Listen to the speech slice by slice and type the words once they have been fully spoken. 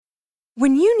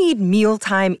When you need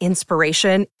mealtime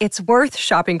inspiration, it's worth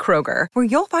shopping Kroger, where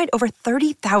you'll find over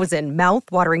 30,000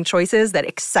 mouth-watering choices that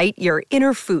excite your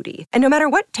inner foodie. And no matter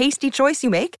what tasty choice you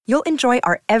make, you'll enjoy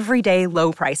our everyday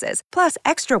low prices, plus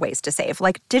extra ways to save,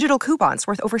 like digital coupons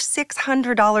worth over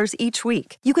 $600 each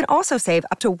week. You can also save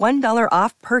up to $1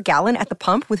 off per gallon at the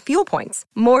pump with fuel points.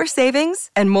 More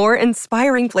savings and more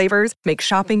inspiring flavors make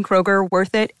shopping Kroger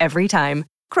worth it every time.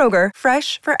 Kroger,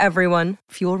 fresh for everyone.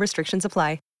 Fuel restrictions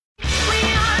apply.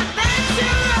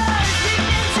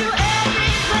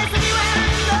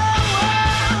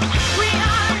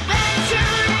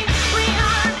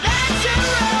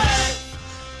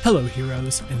 Hello,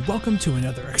 heroes, and welcome to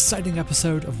another exciting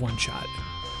episode of One Shot.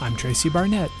 I'm Tracy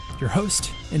Barnett, your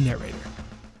host and narrator.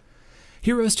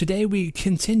 Heroes, today we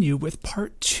continue with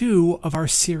part 2 of our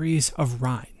series of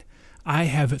Ryne. I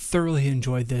have thoroughly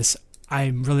enjoyed this.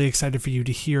 I'm really excited for you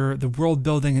to hear the world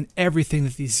building and everything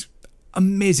that these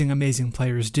amazing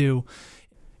players do.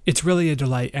 It's really a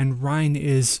delight, and Ryne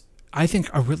is, I think,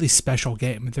 a really special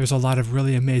game. There's a lot of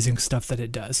really amazing stuff that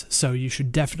it does, so you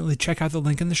should definitely check out the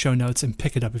link in the show notes and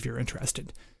pick it up if you're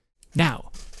interested.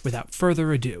 Now, without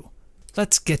further ado,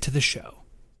 let's get to the show.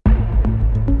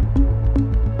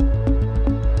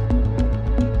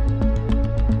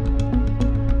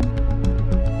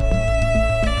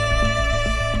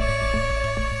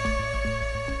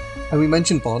 And we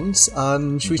mentioned bonds.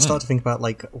 Should we start to think about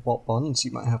what bonds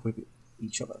you might have with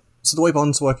each other? So the way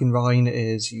bonds work in Ryne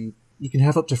is you can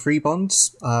have up to 3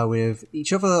 bonds with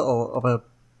each other or other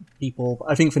people.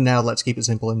 I think for now, let's keep it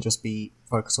simple and just be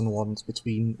focused on the ones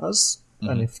between us. Mm-hmm.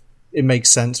 And if it makes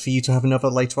sense for you to have another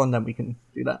later on, then we can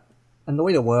do that. And the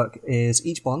way to work is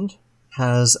each bond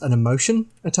has an emotion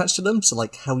attached to them, so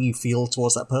like how you feel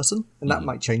towards that person, and that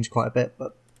might change quite a bit,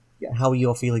 but yeah, how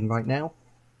you're feeling right now.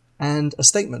 And a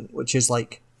statement, which is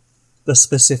like the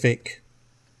specific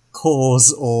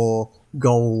cause or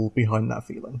goal behind that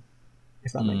feeling,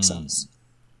 if that makes sense.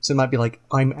 So it might be like,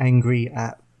 I'm angry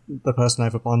at the person I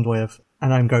have a bond with,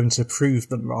 and I'm going to prove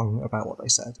them wrong about what they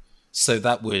said. So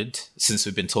that would, since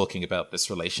we've been talking about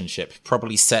this relationship,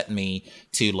 probably set me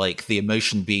to like the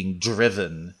emotion being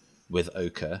driven with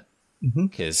Oka.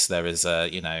 Because there is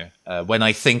when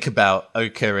I think about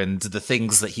Oka and the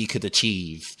things that he could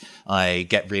achieve, I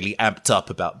get really amped up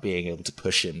about being able to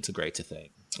push him to greater things.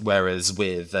 Whereas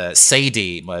with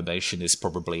Sadie, my emotion is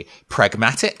probably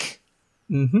pragmatic.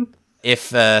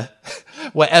 If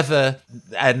whatever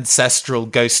ancestral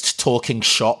ghost talking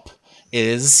shop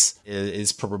is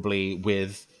probably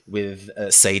with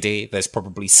Sadie, there's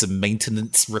probably some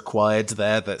maintenance required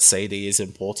there that Sadie is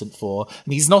important for.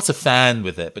 And he's not a fan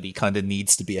with it, but he kind of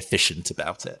needs to be efficient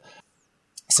about it.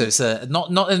 So it's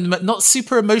not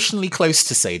super emotionally close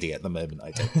to Sadie at the moment,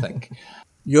 I don't think.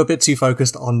 You're a bit too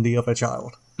focused on the other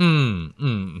child.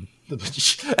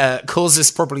 Which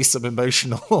causes probably some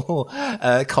emotional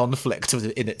conflict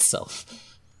in itself.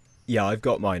 Yeah, I've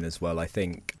got mine as well. I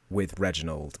think with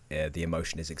Reginald, the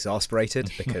emotion is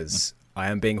exasperated because I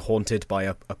am being haunted by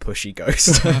a pushy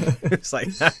ghost. It's like,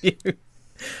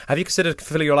 have you considered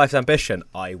fulfilling your life's ambition?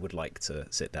 I would like to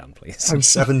sit down, please. I'm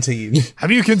 17.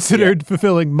 Have you considered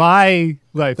fulfilling my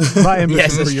ambition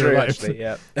yes, for it's your true, life? actually,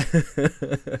 yeah.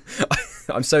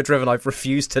 I'm so driven, I've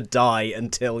refused to die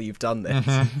until you've done this.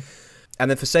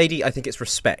 And then for Sadie, I think it's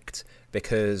respect,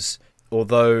 because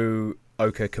although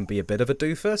Oka can be a bit of a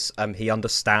doofus, he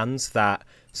understands that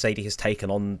Sadie has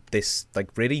taken on this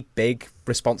really big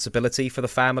responsibility for the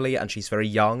family, and she's very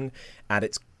young, and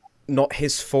it's not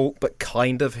his fault, but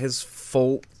kind of his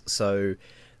fault. So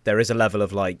there is a level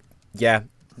of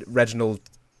Reginald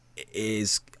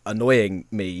is annoying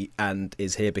me and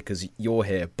is here because you're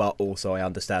here, but also I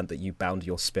understand that you bound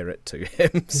your spirit to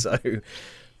him. So,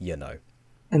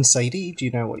 And Sadie, do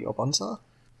you know what your bonds are?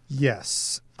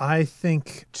 Yes. I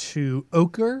think to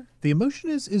Ochre, the emotion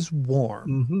is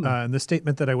warm. And the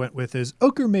statement that I went with is,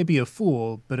 Ochre may be a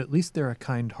fool, but at least they're a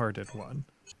kind-hearted one.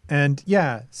 And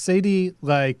yeah, Sadie,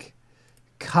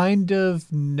 kind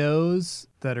of knows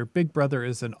that her big brother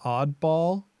is an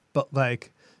oddball, but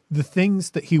the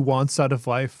things that he wants out of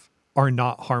life are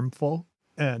not harmful.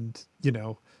 And,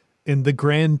 in the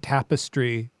grand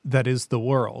tapestry that is the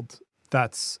world,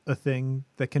 that's a thing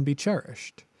that can be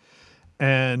cherished.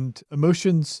 And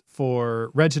emotions for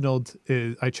Reginald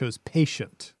is, I chose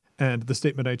patient. And the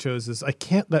statement I chose is, I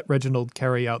can't let Reginald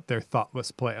carry out their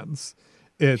thoughtless plans.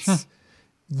 It's,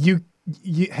 you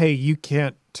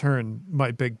can't turn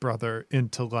my big brother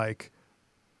into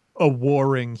a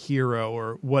warring hero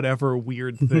or whatever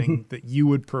weird thing that you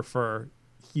would prefer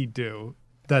he do.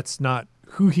 That's not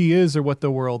who he is or what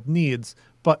the world needs.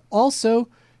 But also,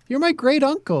 you're my great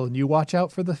uncle and you watch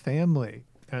out for the family.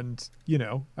 and, you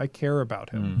know, I care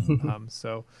about him.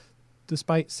 So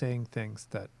despite saying things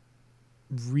that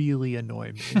really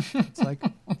annoy me, it's like,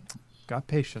 got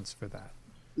patience for that.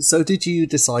 So did you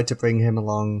decide to bring him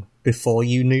along before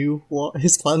you knew what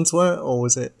his plans were, or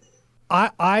was it?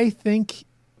 I think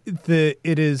that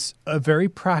it is a very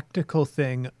practical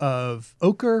thing of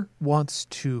Ochre wants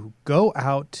to go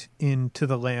out into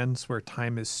the lands where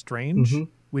time is strange,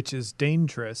 which is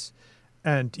dangerous.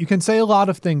 And you can say a lot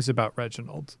of things about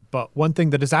Reginald, but one thing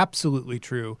that is absolutely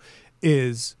true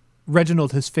is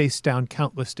Reginald has faced down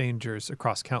countless dangers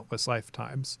across countless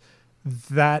lifetimes.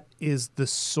 That is the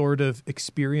sort of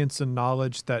experience and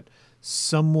knowledge that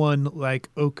someone like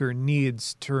Ochre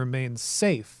needs to remain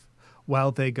safe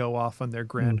while they go off on their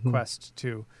grand quest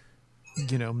to,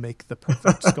 you know, make the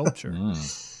perfect sculpture.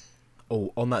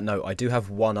 Oh, on that note, I do have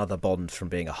one other bond from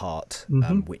being a heart,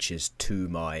 which is to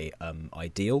my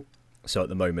ideal. So at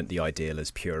the moment, the ideal is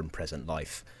pure and present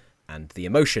life, and the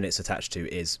emotion it's attached to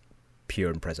is pure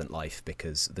and present life,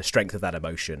 because the strength of that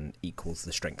emotion equals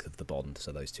the strength of the bond.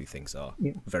 So those two things are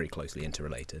very closely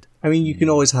interrelated. I mean, you can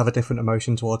always have a different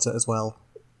emotion towards it as well,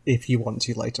 if you want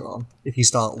to later on. If you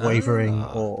start wavering,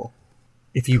 or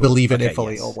if you believe in it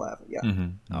fully, or whatever. Yeah.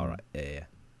 All right. Yeah.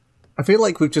 I feel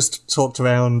like we've just talked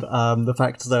around the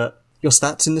fact that your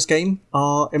stats in this game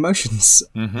are emotions.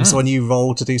 So when you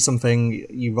roll to do something,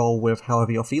 you roll with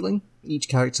however you're feeling. Each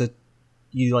character,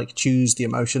 you like choose the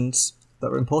emotions that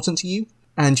are important to you,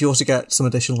 and you also get some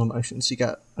additional emotions. You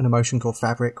get an emotion called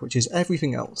fabric, which is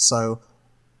everything else. So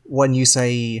when you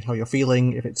say how you're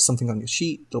feeling, if it's something on your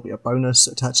sheet, there'll be a bonus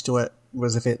attached to it,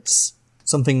 whereas if it's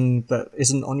something that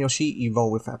isn't on your sheet, you roll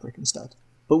with fabric instead.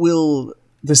 But we'll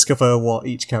discover what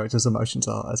each character's emotions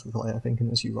are as we play, I think,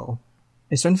 and as you roll.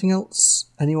 Is there anything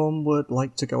else anyone would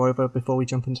like to go over before we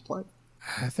jump into play?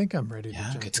 I think I'm ready to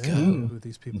jump good to in go. who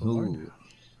these people are now.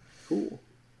 Cool.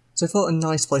 So I thought a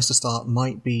nice place to start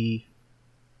might be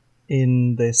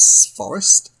in this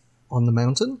forest on the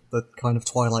mountain, the kind of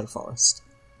twilight forest.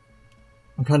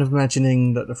 I'm kind of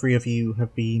imagining that the three of you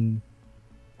have been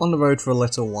on the road for a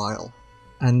little while,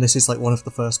 and this is like one of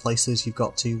the first places you've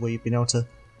got to where you've been able to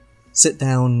sit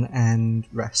down and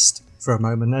rest for a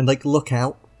moment and like look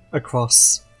out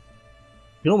across.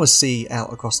 You can almost see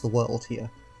out across the world here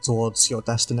towards your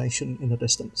destination in the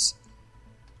distance.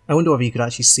 I wonder whether you could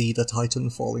actually see the Titan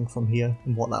falling from here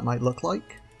and what that might look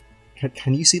like.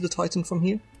 Can you see the Titan from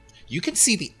here? You can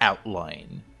see the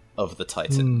outline of the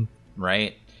Titan,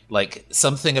 right? Like,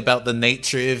 something about the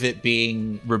nature of it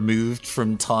being removed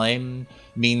from time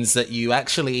means that you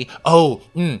actually...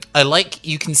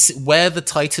 you can see where the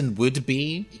Titan would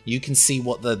be. You can see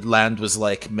what the land was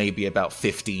like maybe about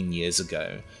 15 years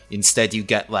ago. Instead, you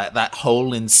get like that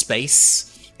hole in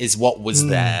space is what was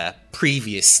there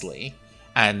previously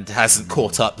and hasn't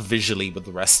caught up visually with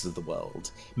the rest of the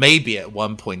world. Maybe at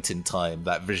one point in time,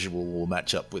 that visual will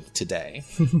match up with today.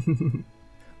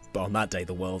 But on that day,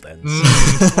 the world ends.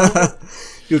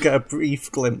 You'll get a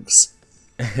brief glimpse.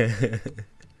 But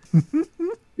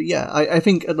yeah, I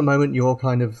think at the moment you're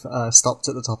kind of stopped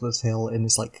at the top of this hill in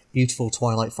this like beautiful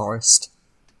twilight forest.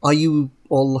 Are you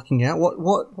all looking out?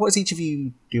 What is each of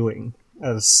you doing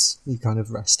as you kind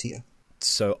of rest here?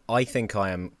 So I think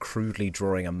I am crudely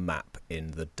drawing a map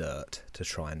in the dirt to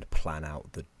try and plan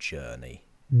out the journey.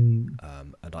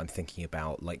 And I'm thinking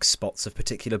about like spots of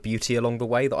particular beauty along the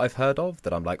way that I've heard of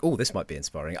that I'm like, oh, this might be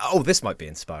inspiring. Oh, this might be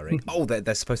inspiring. Oh,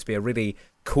 there's supposed to be a really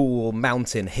cool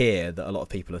mountain here that a lot of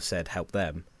people have said help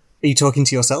them. Are you talking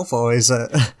to yourself, or is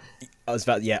it...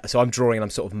 So I'm drawing and I'm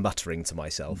sort of muttering to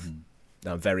myself.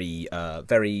 I'm very,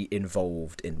 very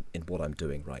involved in what I'm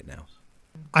doing right now.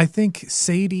 I think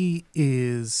Sadie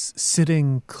is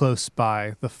sitting close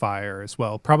by the fire as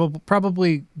well,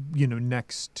 probably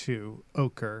next to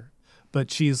Ochre, but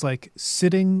she's like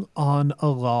sitting on a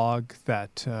log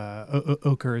that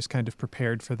Ochre is kind of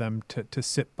prepared for them to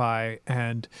sit by,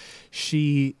 and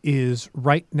she is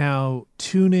right now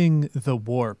tuning the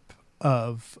warp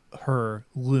of her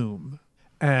loom.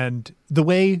 And the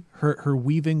way her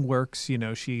weaving works,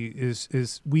 she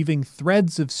is weaving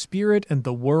threads of spirit and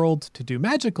the world to do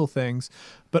magical things,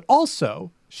 but also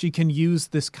she can use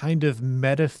this kind of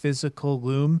metaphysical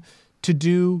loom to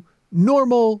do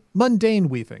normal, mundane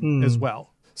weaving as well.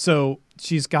 So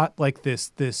she's got like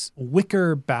this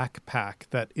wicker backpack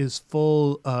that is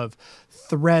full of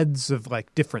threads of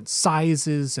like different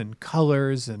sizes and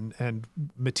colors and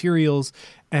materials.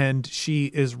 And she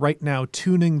is right now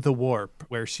tuning the warp,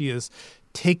 where she is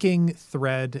taking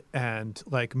thread and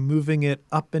like moving it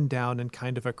up and down in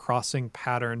kind of a crossing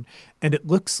pattern. And it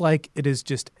looks like it is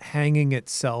just hanging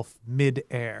itself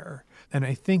mid-air. And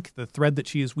I think the thread that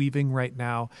she is weaving right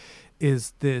now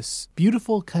is this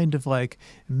beautiful kind of like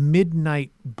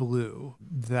midnight blue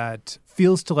that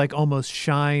feels to like almost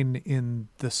shine in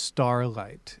the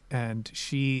starlight. And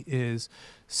she is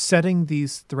setting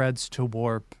these threads to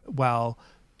warp while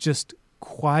just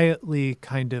quietly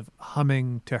kind of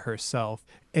humming to herself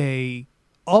a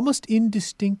almost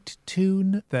indistinct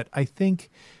tune that I think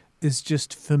is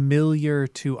just familiar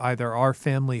to either our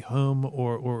family home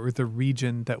or the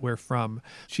region that we're from.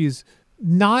 She's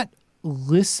not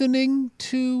listening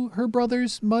to her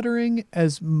brother's muttering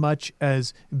as much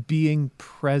as being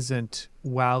present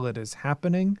while it is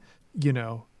happening. You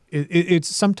know, it's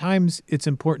sometimes it's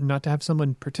important not to have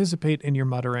someone participate in your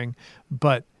muttering,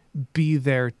 but be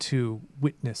there to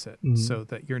witness it so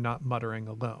that you're not muttering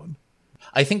alone.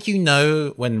 I think you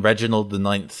know when Reginald the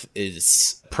Ninth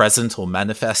is present or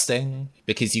manifesting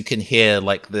because you can hear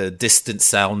like the distant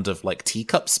sound of like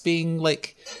teacups being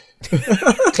like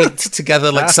clicked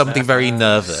together like something very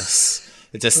nervous.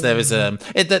 It just there is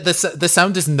the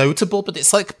sound is notable, but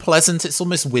it's like pleasant. It's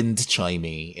almost wind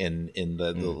chimey in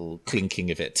the little clinking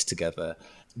of it together.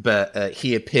 But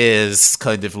he appears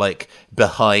kind of like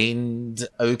behind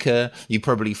Oka. You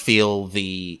probably feel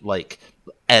the like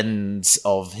ends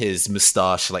of his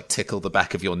moustache like tickle the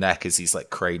back of your neck as he's like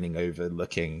craning over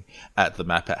looking at the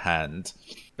map at hand.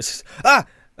 It's just,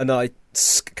 and I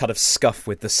kind of scuff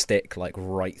with the stick like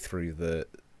right through the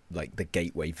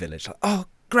gateway village. Like, oh,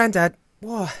 Grandad,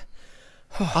 what?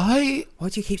 Why do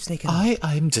you keep sneaking up?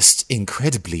 I'm just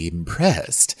incredibly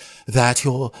impressed that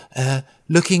you're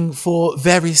looking for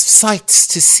various sights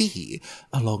to see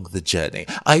along the journey.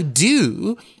 I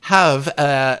do have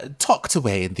tucked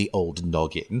away in the old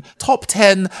noggin top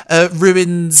 10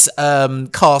 ruins,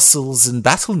 castles and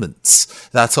battlements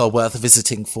that are worth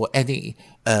visiting for any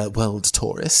world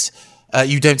tourist.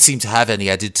 You don't seem to have any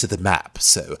added to the map,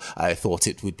 so I thought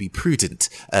it would be prudent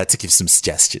to give some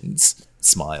suggestions.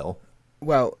 Smile.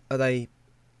 Well, are they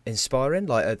inspiring?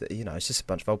 Like, it's just a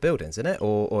bunch of old buildings, isn't it?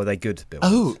 Or are they good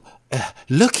buildings?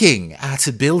 Looking at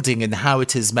a building and how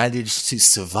it has managed to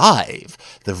survive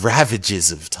the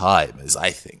ravages of time, as I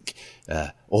think,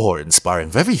 awe-inspiring.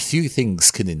 Very few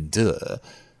things can endure.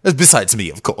 Besides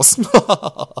me, of course.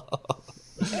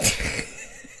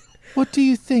 What do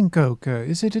you think, Oka?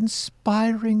 Is it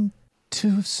inspiring to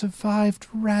have survived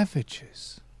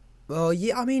ravages? Well,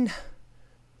 yeah, I mean...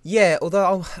 Yeah,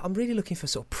 although I'm really looking for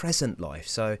sort of present life,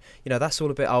 so that's all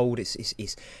a bit old. It's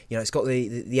it's got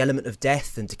the element of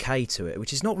death and decay to it,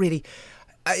 which is not really.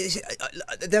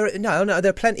 There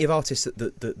are plenty of artists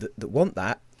that want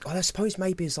that. I suppose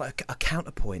maybe it's like a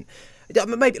counterpoint.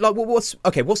 Maybe like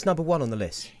what's number one on the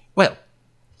list? Well,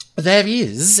 there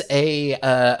is a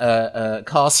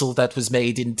castle that was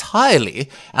made entirely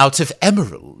out of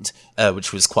emerald,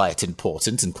 which was quite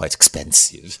important and quite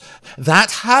expensive.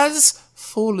 That has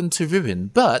fallen to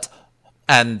ruin,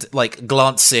 and like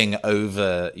glancing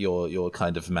over your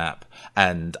kind of map,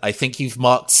 and I think you've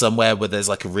marked somewhere where there's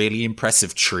like a really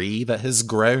impressive tree that has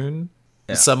grown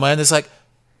somewhere, and it's like,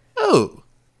 oh,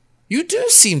 you do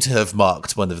seem to have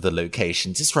marked one of the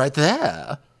locations. It's right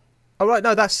there. Oh right,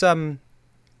 no, that's I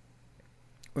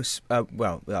don't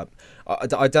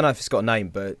know if it's got a name,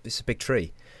 but it's a big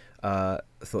tree. I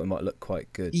thought it might look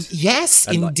quite good. Yes,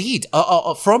 and indeed.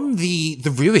 From the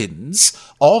ruins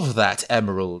of that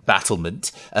emerald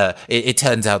battlement, it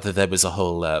turns out that there was a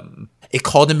whole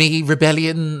economy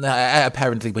rebellion.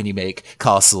 Apparently, when you make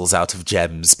castles out of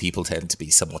gems, people tend to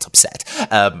be somewhat upset.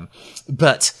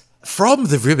 But from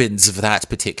the ruins of that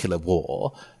particular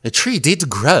war, a tree did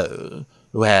grow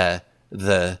where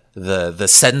the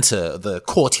center, the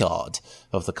courtyard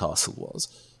of the castle was.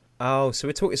 Oh, so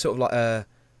we're talking sort of like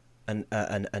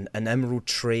an emerald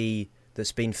tree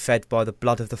that's been fed by the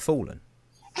blood of the fallen.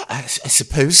 I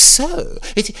suppose so.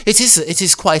 It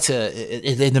is quite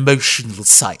an emotional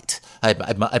sight,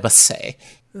 I must say.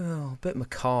 Oh, a bit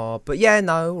macabre, but yeah,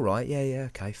 no, all right, yeah,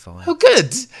 okay, fine. Oh,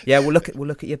 good. Yeah, we'll look at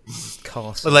your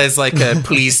castle. Well, there's like a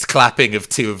pleased clapping of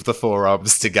two of the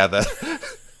forearms together.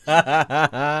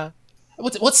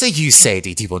 What say you,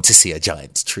 Sadie? Do you want to see a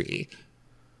giant tree?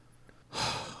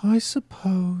 I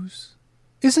suppose.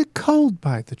 Is it cold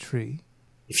by the tree?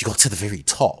 If you got to the very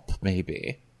top,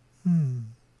 maybe.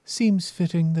 Seems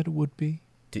fitting that it would be.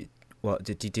 Do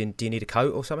you need a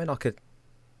coat or something? I could.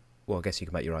 Well, I guess you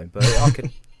can make your own, but I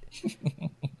could.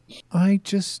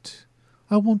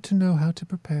 I want to know how to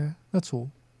prepare. That's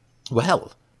all.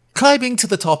 Well, climbing to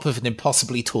the top of an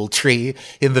impossibly tall tree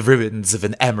in the ruins of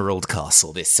an emerald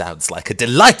castle. This sounds like a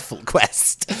delightful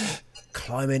quest.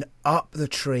 Climbing up the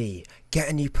tree,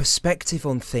 getting you perspective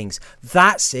on things.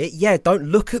 That's it. Yeah, don't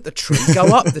look at the tree.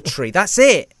 Go up the tree. That's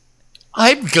it.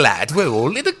 I'm glad we're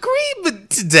all in agreement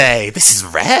today. This is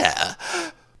rare.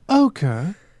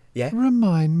 Ochre, Yeah?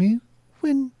 remind me,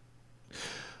 when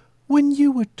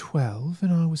you were 12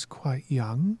 and I was quite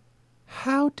young,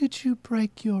 how did you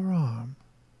break your arm?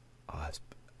 It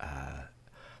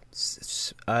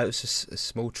was a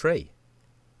small tree.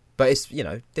 But it's,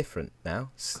 different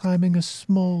now. Climbing a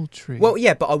small tree. Well,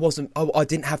 yeah, but I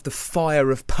didn't have the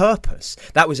fire of purpose.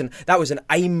 That was an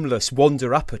aimless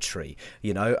wander up a tree.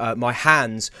 My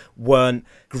hands weren't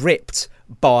gripped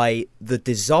by the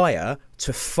desire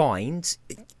to find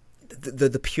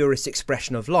the purest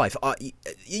expression of life.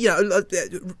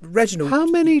 Reginald. How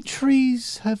many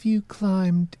trees have you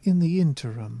climbed in the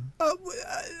interim?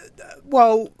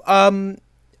 None.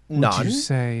 Would you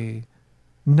say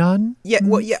none? Yeah,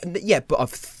 but I've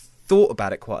thought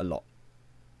about it quite a lot.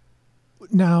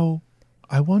 Now,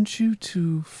 I want you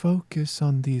to focus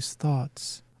on these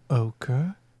thoughts,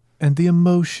 Ochre, and the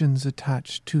emotions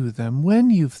attached to them when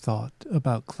you've thought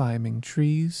about climbing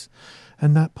trees,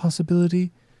 and that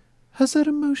possibility. Has that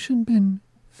emotion been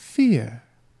fear?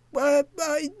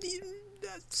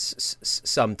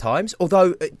 Sometimes,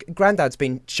 although Grandad's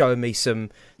been showing me some,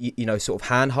 sort of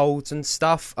handholds and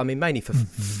stuff. I mean, mainly for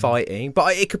fighting,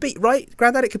 but it could be, right,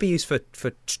 Grandad. It could be used for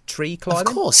tree climbing.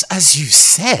 Of course, as you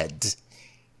said,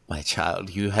 my child,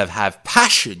 you have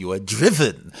passion. You are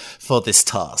driven for this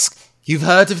task. You've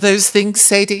heard of those things,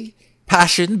 Sadie?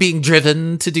 Passion, being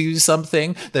driven to do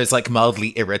something. There's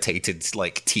mildly irritated,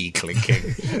 tea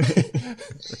clinking.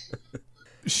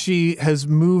 She has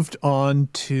moved on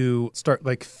to start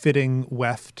fitting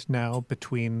weft now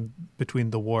between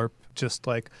the warp, just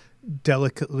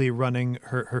delicately running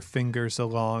her fingers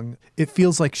along. It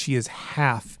feels like she is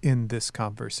half in this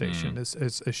conversation as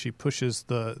she pushes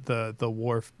the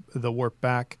warp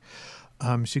back.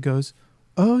 She goes,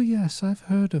 "Oh yes, I've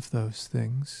heard of those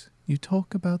things. You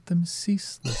talk about them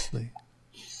ceaselessly,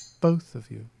 both of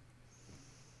you."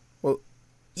 Well,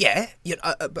 yeah,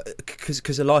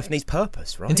 because a life needs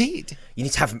purpose, right? Indeed, you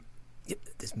need to have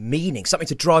there's meaning, something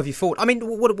to drive you forward. I mean,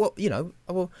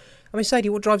 Sadie,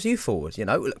 what drives you forward?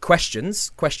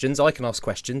 Questions. I can ask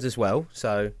questions as well.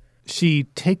 So she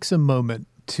takes a moment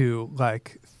to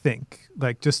think,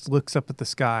 just looks up at the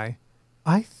sky.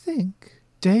 I think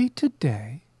day to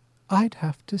day, I'd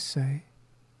have to say,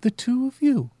 the two of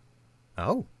you.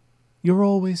 Oh. You're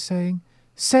always saying,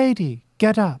 "Sadie,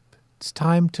 get up. It's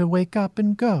time to wake up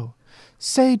and go.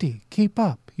 Sadie, keep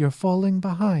up. You're falling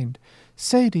behind.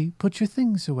 Sadie, put your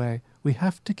things away. We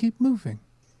have to keep moving."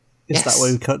 Is that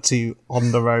where we cut to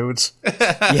on the road?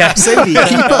 Yeah. Sadie,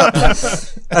 keep up!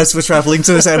 As we're travelling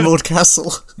to this Emerald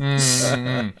Castle.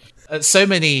 So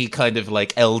many kind of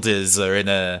elders are in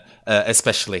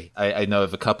especially I know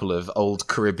of a couple of old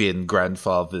Caribbean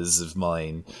grandfathers of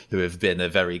mine who have been a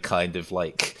very kind of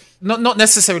not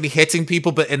necessarily hitting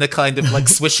people, but in a kind of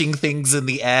swishing things in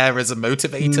the air as a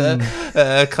motivator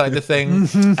kind of thing.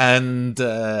 And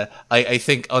I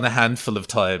think on a handful of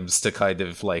times to kind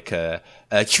of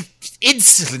you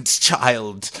insolent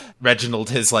child, Reginald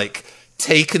has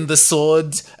taken the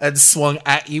sword and swung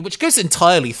at you, which goes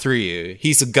entirely through you.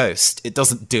 He's a ghost. It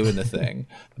doesn't do anything.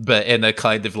 But in a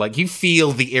kind of you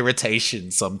feel the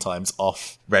irritation sometimes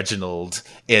off Reginald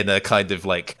in a kind of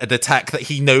an attack that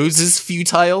he knows is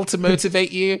futile to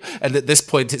motivate you. And at this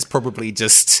point, it's probably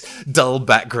just dull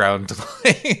background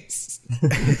noise.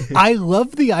 I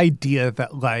love the idea that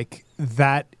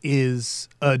that is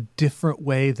a different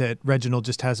way that Reginald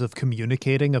just has of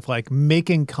communicating, of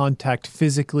making contact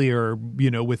physically or,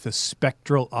 with a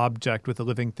spectral object, with a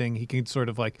living thing. He can sort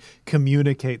of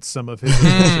communicate some of his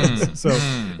emotions. So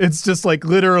it's just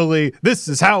literally, this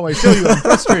is how I show you I'm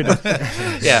frustrated.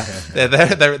 Yeah,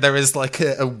 there is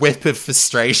a whip of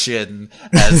frustration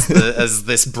as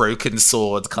this broken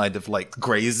sword kind of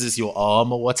grazes your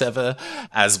arm or whatever,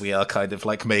 as we are kind of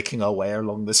making our way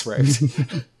along this road.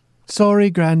 Sorry,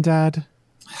 Grandad.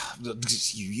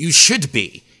 You should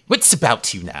be. What's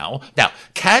about you now? Now,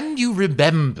 can you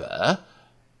remember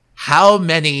how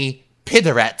many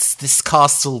pidorets this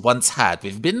castle once had?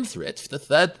 We've been through it for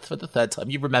the third time.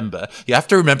 You have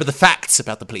to remember the facts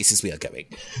about the places we are going.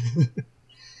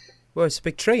 Well, it's a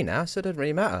big tree now, so it doesn't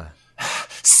really matter.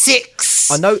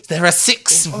 6. I know there are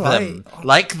 6 of them.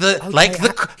 Like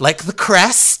the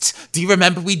crest. Do you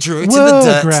remember we drew it in the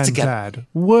dirt Grandad. together?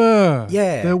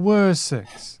 Yeah. There were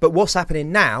 6. But what's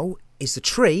happening now is the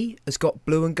tree has got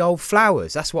blue and gold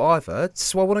flowers. That's what I've heard.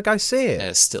 So I want to go see it.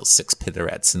 There's still 6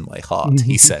 pidorets in my heart,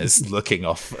 he says, looking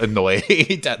off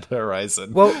annoyed at the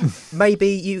horizon. Well, maybe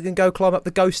you can go climb up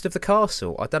the ghost of the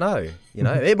castle. I don't know.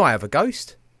 It might have a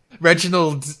ghost.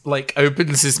 Reginald, like,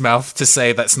 opens his mouth to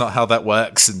say that's not how that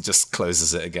works and just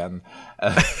closes it again.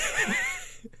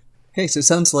 Okay, so it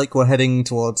sounds like we're heading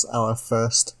towards our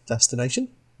first destination.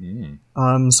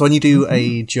 So when you do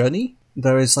a journey,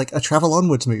 there is like a travel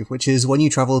onwards move, which is when you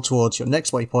travel towards your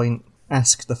next waypoint,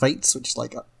 ask the fates, which is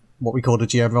like what we call the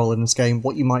GM role in this game,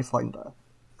 what you might find there.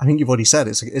 I think you've already said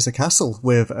it's a castle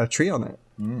with a tree on it.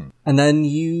 And then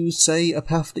you say a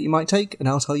path that you might take, and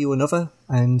I'll tell you another,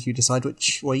 and you decide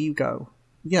which way you go.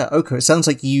 Yeah, okay, it sounds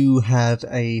like you had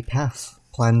a path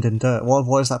planned in dirt.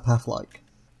 What is that path like?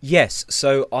 Yes,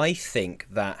 so I think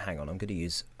that... Hang on, I'm going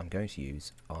to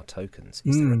use our tokens.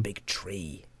 Is there a big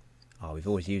tree? Oh, we've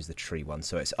always used the tree one,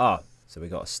 so it's... so we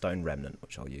got a stone remnant,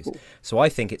 which I'll use. Cool. So I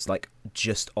think it's like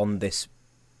just on this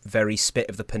very spit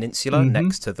of the peninsula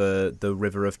next to the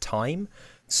River of Time.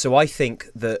 So I think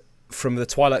that from the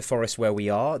Twilight Forest where we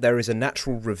are, there is a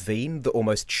natural ravine that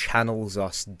almost channels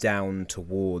us down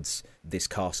towards this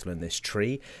castle and this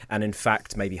tree. And in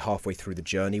fact, maybe halfway through the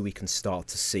journey, we can start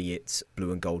to see its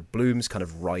blue and gold blooms kind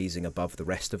of rising above the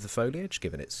rest of the foliage,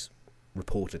 given it's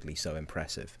reportedly so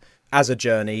impressive. As a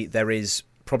journey, there is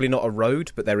probably not a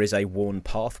road, but there is a worn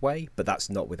pathway, but that's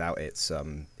not without its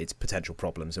potential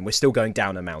problems. And we're still going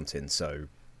down a mountain, so,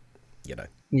 you know,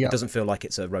 It doesn't feel like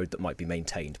it's a road that might be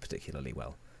maintained particularly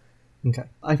well. Okay.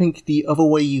 I think the other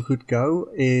way you could go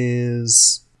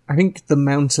is... I think the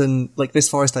mountain, like this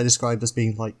forest I described as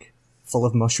being like full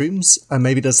of mushrooms, and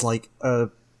maybe there's like a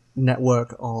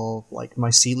network of like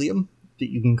mycelium that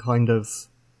you can kind of...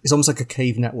 It's almost like a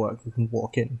cave network you can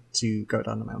walk in to go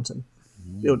down the mountain.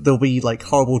 There'll be like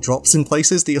horrible drops in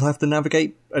places that you'll have to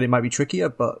navigate, and it might be trickier,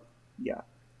 but yeah,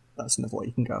 that's another way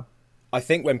you can go. I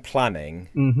think when planning,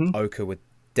 Oka would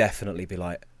definitely be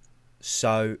like,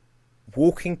 so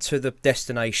walking to the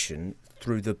destination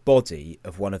through the body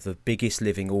of one of the biggest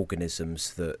living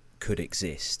organisms that could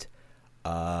exist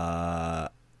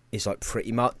is like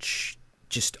pretty much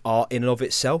just art in and of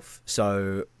itself.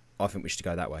 So I think we should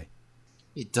go that way.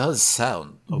 It does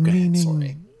sound... Meaning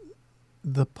sorry.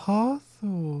 The path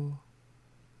or...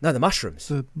 No, the mushrooms.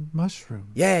 The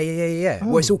mushroom. Yeah. Oh.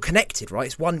 Well, it's all connected, right?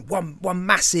 It's one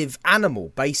massive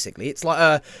animal, basically. It's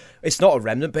like it's not a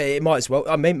remnant, but it might as well.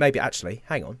 I mean, maybe actually.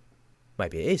 Hang on,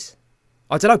 maybe it is.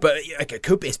 I don't know, but it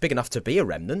could be. It's big enough to be a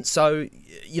remnant. So,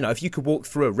 you know, if you could walk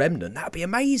through a remnant, that'd be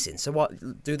amazing. So,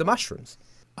 what? Do the mushrooms?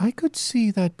 I could see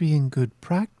that being good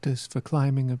practice for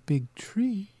climbing a big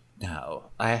tree. Now,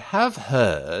 I have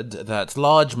heard that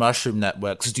large mushroom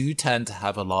networks do tend to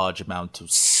have a large amount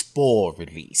of spore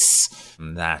release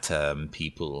that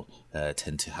people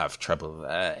tend to have trouble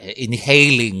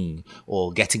inhaling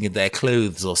or getting in their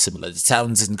clothes or similar. It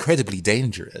sounds incredibly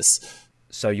dangerous.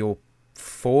 So you're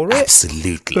for it?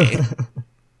 Absolutely.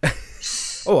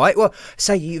 All right, well,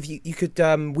 say you could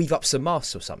weave up some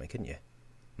masks or something, couldn't you?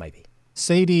 Maybe.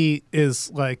 Sadie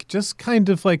is like just kind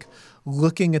of like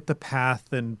looking at the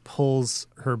path and pulls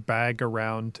her bag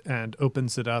around and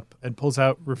opens it up and pulls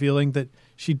out, revealing that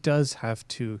she does have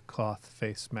 2 cloth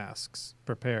face masks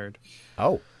prepared.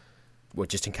 Oh, well,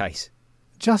 just in case.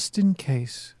 Just in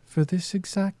case for this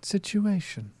exact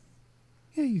situation.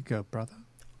 Here you go, brother.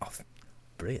 Oh,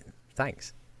 brilliant.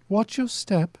 Thanks. Watch your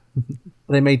step. Are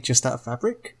they made just out of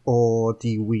fabric, or do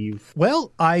you weave?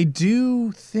 Well, I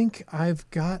do think I've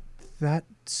got that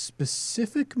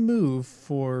specific move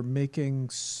for making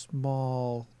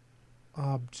small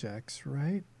objects,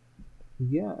 right?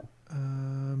 Yeah.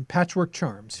 Patchwork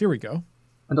charms. Here we go.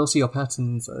 And also your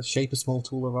patterns shape a small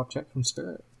tool or object from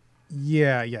spirit.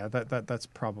 Yeah. That's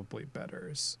probably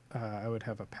better. I would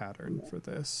have a pattern for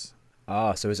this.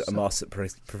 So is it a mask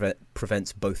that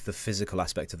prevents both the physical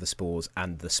aspect of the spores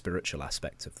and the spiritual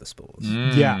aspect of the spores?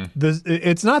 Yeah.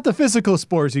 It's not the physical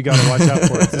spores you got to watch out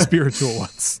for. It's the spiritual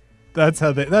ones. That's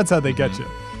how they get you.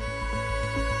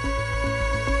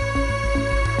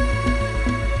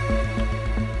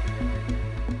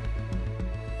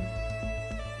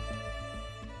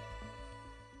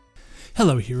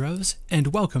 Hello, heroes,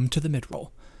 and welcome to the Midroll.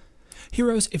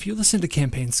 Heroes, if you listened to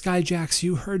Campaign Skyjacks,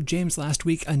 you heard James last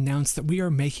week announce that we are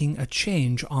making a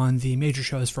change on the major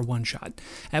shows for One Shot.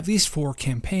 At least for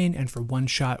Campaign and for One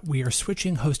Shot, we are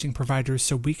switching hosting providers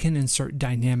so we can insert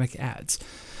dynamic ads.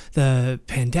 The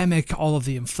pandemic, all of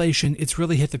the inflation, it's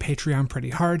really hit the Patreon pretty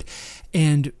hard,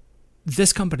 and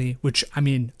this company, which, I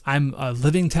mean, I'm a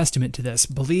living testament to this,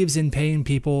 believes in paying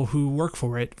people who work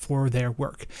for it for their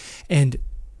work. And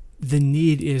the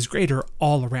need is greater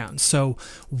all around. So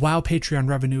while Patreon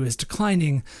revenue is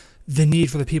declining, the need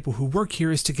for the people who work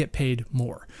here is to get paid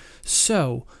more.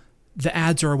 So the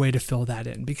ads are a way to fill that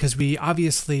in, because we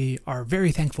obviously are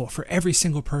very thankful for every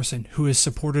single person who has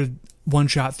supported One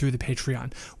Shot through the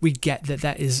Patreon. We get that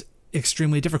that is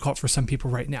extremely difficult for some people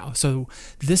right now. So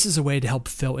this is a way to help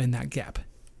fill in that gap.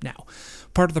 Now,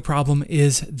 part of the problem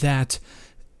is that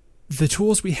the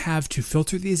tools we have to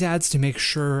filter these ads to make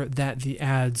sure that the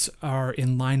ads are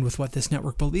in line with what this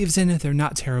network believes in, they're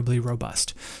not terribly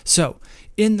robust. So,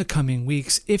 in the coming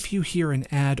weeks, if you hear an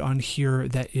ad on here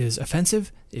that is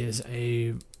offensive, is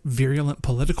a virulent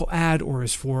political ad, or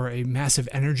is for a massive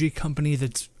energy company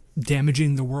that's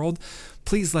damaging the world,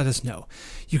 please let us know.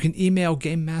 You can email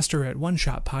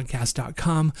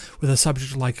gamemaster@oneshotpodcast.com with a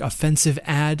subject like offensive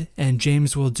ad, and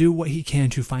James will do what he can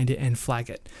to find it and flag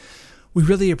it. We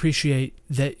really appreciate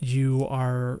that you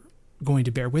are going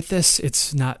to bear with this.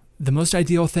 It's not the most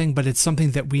ideal thing, but it's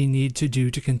something that we need to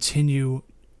do to continue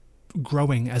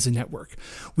growing as a network.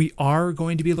 We are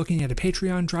going to be looking at a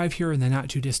Patreon drive here in the not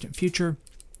too distant future.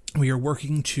 We are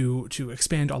working to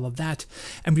expand all of that,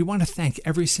 and we want to thank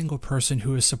every single person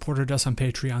who has supported us on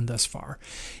Patreon thus far.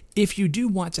 If you do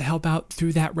want to help out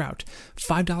through that route,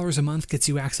 $5 a month gets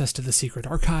you access to the Secret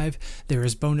Archive. There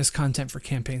is bonus content for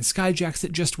Campaign Skyjacks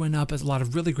that just went up, as a lot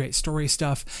of really great story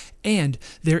stuff, and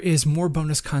there is more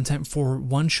bonus content for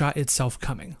One Shot itself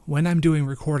coming. When I'm doing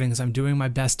recordings, I'm doing my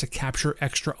best to capture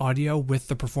extra audio with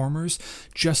the performers,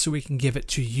 just so we can give it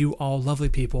to you all lovely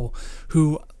people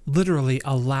who literally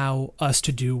allow us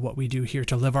to do what we do here,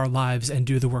 to live our lives and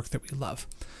do the work that we love.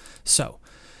 So,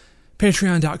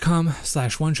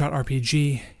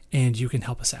 patreon.com/oneshotrpg, and you can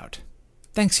help us out.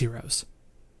 Thanks, heroes.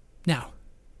 Now,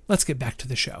 let's get back to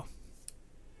the show.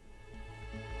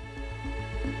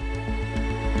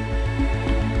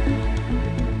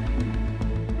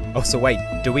 Oh, so wait,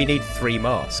 do we need 3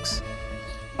 masks?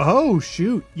 Oh,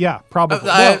 shoot. Yeah, probably.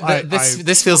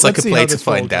 This feels like a play to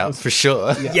find out, for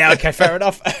sure. Yeah, okay, fair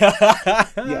enough.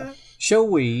 Yeah. Shall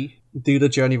we do the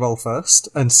journey roll first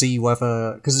and see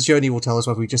whether, because the journey will tell us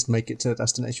whether we just make it to a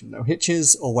destination with no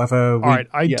hitches, or whether we... All right,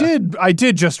 I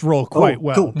did just roll quite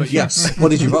well. Cool. But yes. What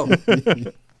did you roll?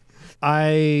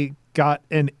 I got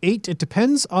an 8. It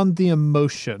depends on the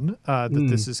emotion that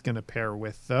this is going to pair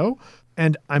with, though.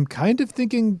 And I'm kind of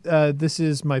thinking this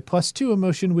is my +2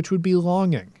 emotion, which would be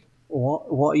longing.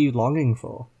 What are you longing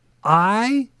for?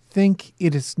 I think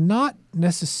it is not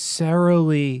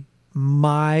necessarily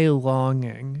my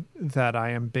longing that I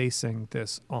am basing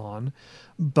this on,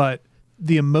 but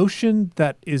the emotion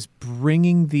that is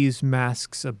bringing these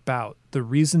masks about. The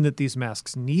reason that these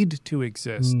masks need to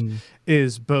exist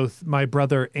is both my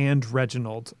brother and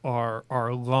Reginald are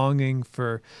longing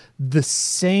for the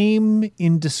same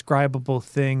indescribable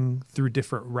thing through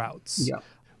different routes. Yeah.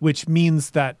 Which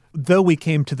means that though we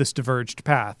came to this diverged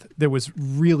path, there was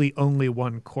really only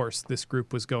one course this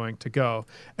group was going to go,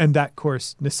 and that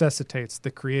course necessitates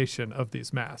the creation of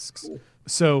these masks. Cool.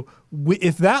 So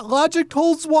if that logic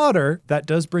holds water, that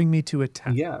does bring me to a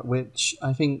 10. Yeah, which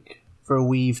I think for a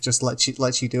weave just lets you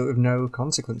do it with no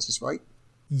consequences, right?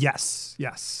 Yes.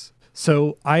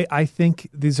 So I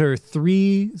think these are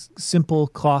 3 simple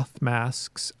cloth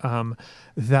masks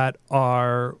that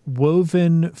are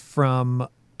woven from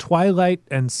twilight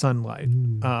and sunlight.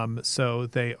 So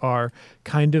they are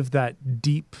kind of that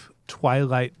deep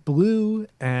twilight blue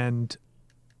and...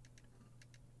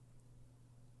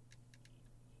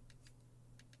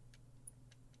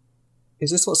 Is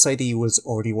this what Sadie was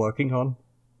already working on?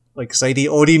 Like, Sadie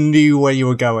already knew where you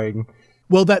were going.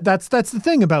 Well, that's the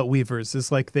thing about weavers,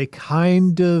 is like they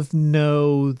kind of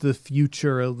know the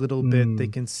future a little bit. They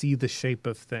can see the shape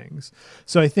of things.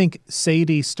 So I think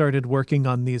Sadie started working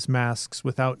on these masks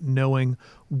without knowing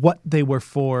what they were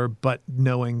for, but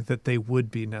knowing that they would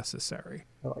be necessary.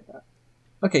 I like that.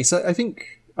 Okay, so I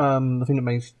think the thing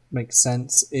that makes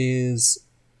sense is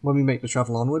when we make the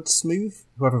travel onwards move,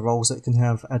 whoever rolls it can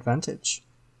have advantage.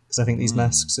 Because I think these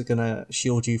masks are going to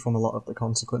shield you from a lot of the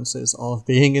consequences of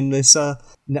being in this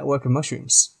network of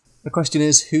mushrooms. The question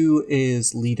is, who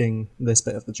is leading this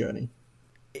bit of the journey?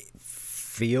 It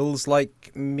feels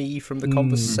like me from the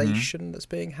conversation that's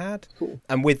being had. Cool.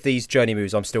 And with these journey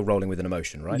moves, I'm still rolling with an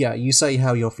emotion, right? Yeah, you say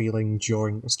how you're feeling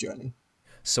during this journey.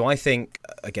 So I think,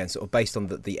 again, sort of based on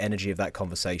the energy of that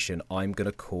conversation, I'm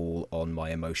going to call on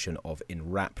my emotion of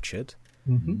enraptured,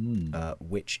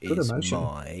 which Good is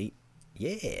emotion.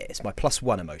 it's my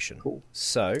 +1 emotion. Cool.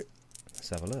 So let's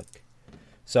have a look.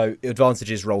 So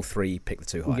advantages, roll 3, pick the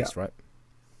 2 highest, right?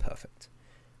 Perfect.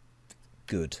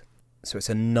 Good. So it's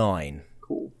a 9.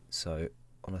 Cool. So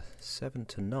on a 7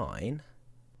 to 9...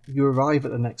 You arrive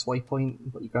at the next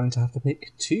waypoint, but you're going to have to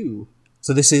pick 2.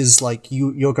 So this is like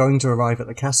you're going to arrive at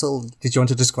the castle. Did you want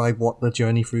to describe what the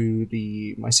journey through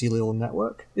the mycelial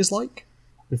network is like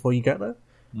before you get there?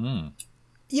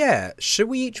 Yeah. Should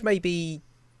we each maybe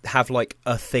have like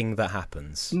a thing that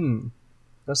happens.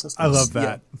 That's I love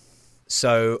that. Yeah.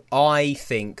 So I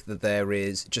think that there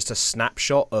is just a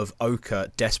snapshot of Ochre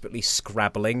desperately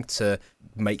scrabbling to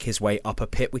make his way up a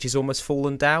pit which is almost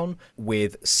fallen down,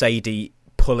 with Sadie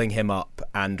pulling him up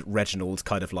and Reginald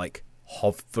kind of like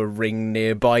hovering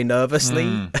nearby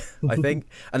nervously. I think,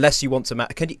 unless you want to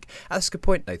can you, that's a good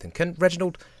point, Nathan. Can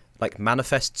Reginald like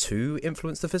manifest to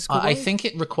influence the physical world? I think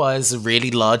it requires a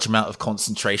really large amount of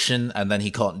concentration, and then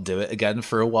he can't do it again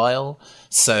for a while.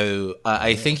 So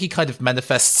I think he kind of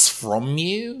manifests from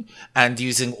you, and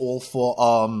using all four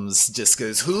arms just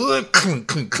goes clunk,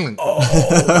 clunk, clunk.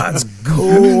 Oh, that's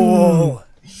cool.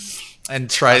 And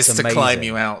tries That's to amazing. climb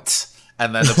you out.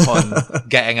 And then upon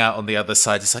getting out on the other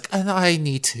side, it's like, and I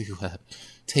need to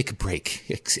take a break.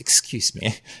 Excuse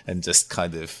me. And just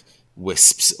kind of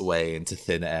wisps away into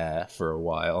thin air for a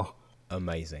while.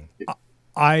 Amazing.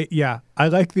 I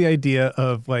like the idea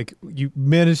of like you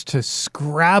managed to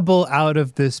scrabble out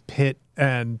of this pit,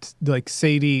 and like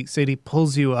Sadie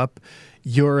pulls you up.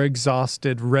 You're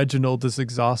exhausted. Reginald is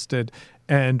exhausted,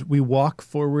 and we walk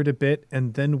forward a bit,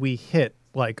 and then we hit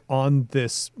like on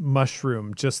this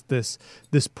mushroom, just this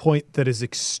point that is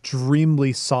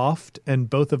extremely soft, and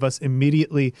both of us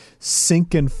immediately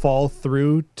sink and fall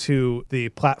through to the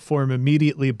platform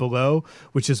immediately below,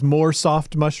 which is more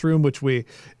soft mushroom,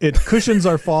 it cushions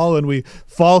our fall, and we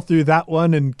fall through that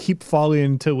one and keep falling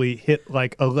until we hit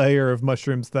like a layer of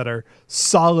mushrooms that are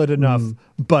solid enough.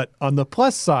 But on the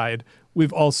plus side,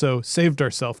 we've also saved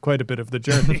ourselves quite a bit of the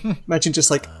journey. Imagine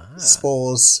just like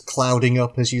spores clouding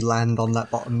up as you land on that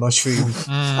bottom mushroom,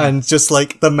 and just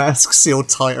like the mask sealed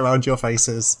tight around your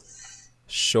faces.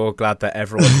 Sure glad that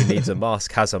everyone who needs a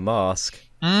mask has a mask.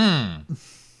 I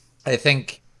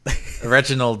think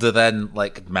Reginald then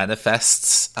like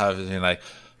manifests out of being like,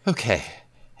 okay,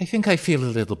 I think I feel a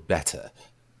little better.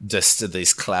 Just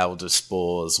these cloud of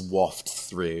spores waft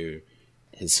through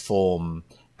his form.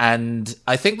 And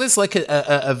I think there's like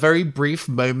a very brief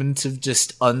moment of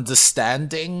just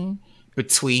understanding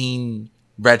between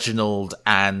Reginald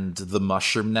and the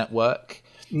Mushroom Network.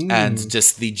 And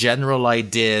just the general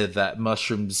idea that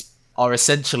mushrooms are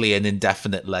essentially an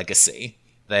indefinite legacy.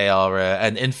 They are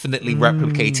an infinitely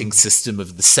replicating system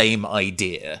of the same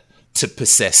idea to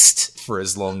persist for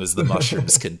as long as the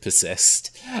mushrooms can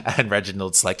persist. And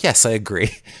Reginald's like, yes, I agree.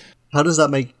 How does that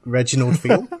make Reginald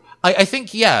feel? I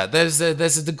think, yeah, there's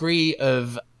a degree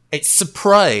of, it's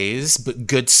surprise, but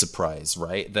good surprise,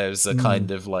 right? There's a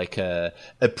kind of like a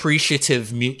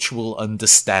appreciative mutual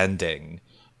understanding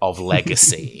of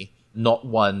legacy, not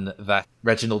one that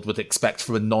Reginald would expect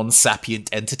from a non-sapient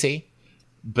entity.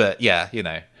 But yeah, you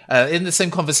know, in the same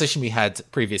conversation we had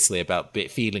previously about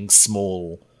feeling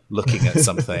small, looking at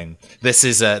something, this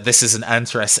is an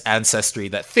ancestry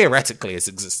that theoretically has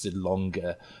existed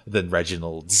longer than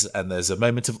Reginald's, and there's a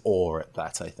moment of awe at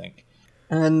that, I think.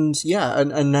 And yeah,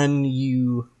 and then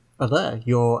you are there.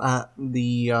 You're at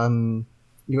the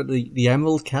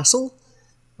Emerald Castle,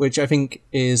 which I think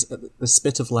is the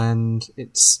spit of land.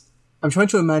 I'm trying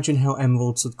to imagine how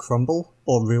emeralds would crumble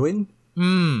or ruin.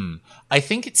 I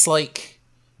think it's like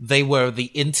they were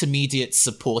the intermediate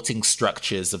supporting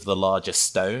structures of the larger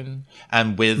stone,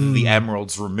 and with the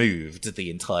emeralds removed,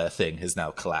 the entire thing has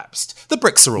now collapsed. The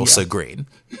bricks are also green.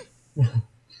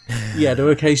 Yeah, there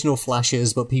are occasional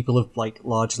flashes, but people have like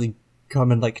largely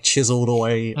come and like chiseled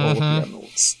away all of the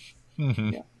emeralds.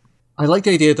 Yeah. I like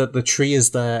the idea that the tree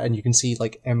is there, and you can see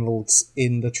like emeralds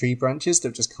in the tree branches.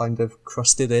 They're just kind of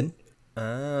crusted in.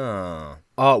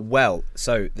 Well,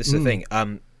 so this is the thing.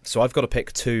 So I've got to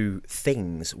pick two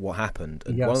things what happened,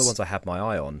 and one of the ones I had my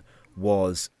eye on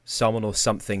was someone or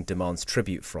something demands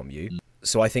tribute from you.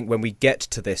 So I think when we get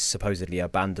to this supposedly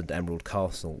abandoned Emerald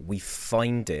Castle, we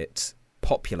find it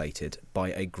populated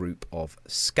by a group of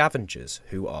scavengers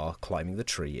who are climbing the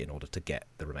tree in order to get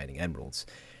the remaining emeralds.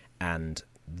 And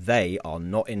they are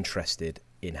not interested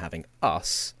in having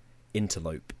us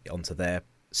interlope onto their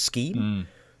scheme.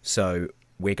 So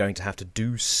we're going to have to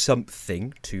do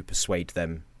something to persuade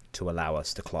them to allow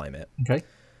us to climb it. Okay.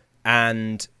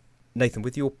 And Nathan,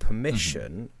 with your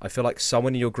permission, I feel like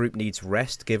someone in your group needs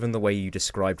rest, given the way you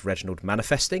described Reginald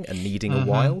manifesting and needing a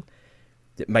while.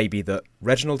 It may be that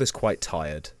Reginald is quite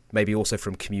tired, maybe also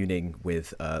from communing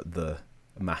with the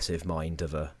massive mind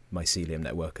of a mycelium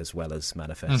network as well as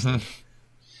manifesting.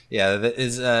 Yeah, that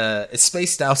is it's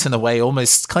spaced out in a way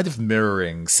almost kind of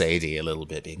mirroring Sadie a little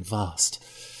bit, being vast.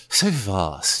 So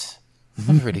vast. I've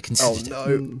never really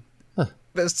considered it.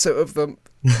 There's two of them.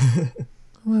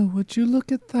 Well, would you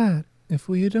look at that? If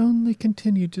we had only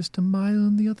continued just a mile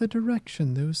in the other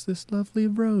direction, there was this lovely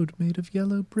road made of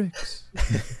yellow bricks.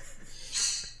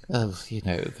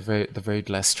 the road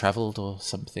less travelled or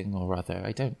something or other.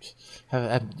 I don't.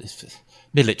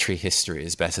 Military history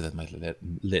is better than my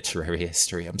literary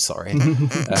history. I'm sorry.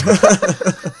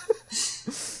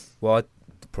 Well, I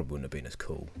probably wouldn't have been as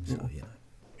cool. So,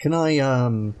 Can I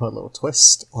put a little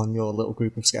twist on your little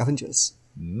group of scavengers?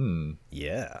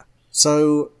 Yeah.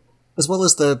 So, as well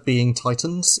as there being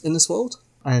titans in this world,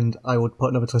 and I would put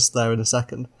another twist there in a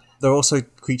second, there are also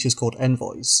creatures called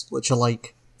envoys, which are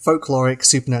like folkloric,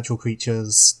 supernatural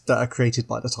creatures that are created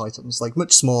by the titans. Like,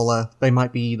 much smaller. They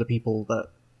might be the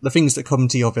things that come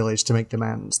to your village to make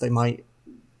demands. They might,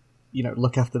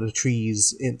 look after the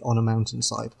trees on a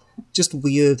mountainside. Just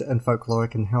weird and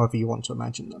folkloric and however you want to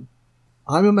imagine them.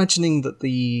 I'm imagining that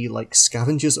the,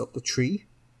 scavengers up the tree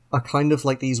are kind of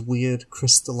like these weird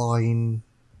crystalline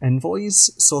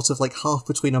envoys, sort of like half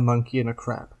between a monkey and a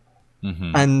crab.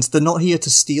 Mm-hmm. And they're not here to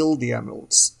steal the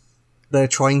emeralds. They're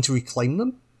trying to reclaim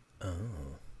them.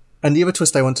 Oh. And the other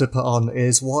twist I want to put on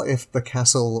is, what if the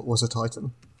castle was a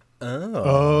titan?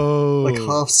 Oh. Like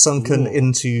half sunken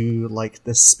into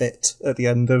this spit at the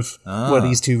end of where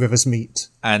these two rivers meet.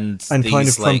 And kind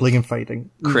of crumbling and fading.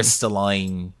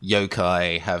 Crystalline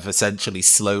yokai have essentially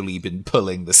slowly been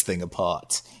pulling this thing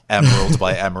apart, emerald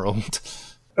by emerald.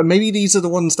 And maybe these are the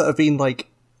ones that have been,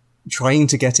 trying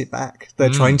to get it back. They're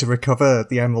trying to recover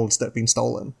the emeralds that have been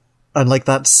stolen. And,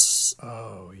 that's...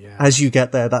 Oh, yeah. As you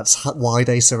get there, that's why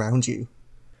they surround you.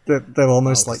 They're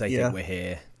almost they think we're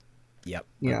here. Yep.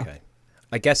 Yeah. Okay.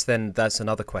 I guess then that's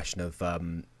another question of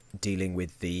dealing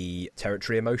with the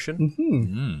territory emotion.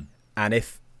 Mm-hmm. And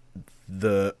if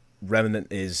the remnant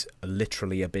is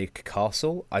literally a big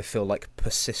castle, I feel like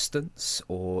persistence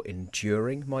or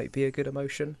enduring might be a good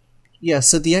emotion. Yeah,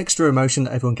 so the extra emotion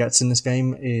that everyone gets in this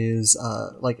game is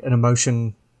an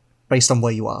emotion based on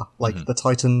where you are, the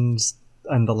Titans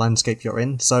and the landscape you're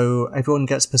in. So everyone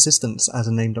gets persistence as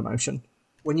a named emotion.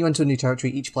 When you enter a new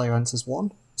territory, each player answers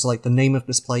one. So the name of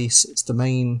this place, its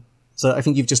domain. So I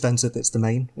think you've just answered its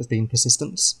domain as being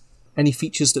persistence. Any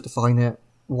features that define it,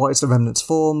 what is the remnant's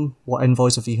form, what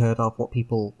envoys have you heard of, what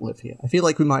people live here. I feel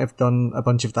like we might have done a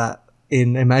bunch of that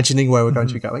in imagining where we're going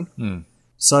to be going. Mm.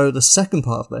 So the second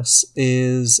part of this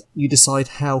is you decide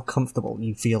how comfortable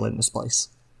you feel in this place.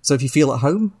 So if you feel at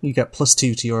home, you get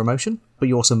 +2 to your emotion, but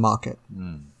you also mark it.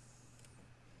 Mm.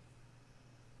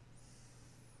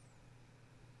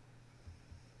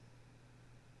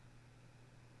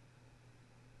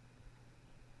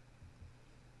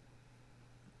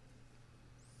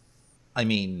 I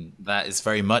mean, that is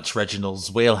very much Reginald's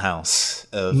wheelhouse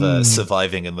of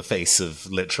surviving in the face of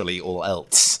literally all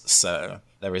else. So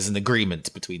there is an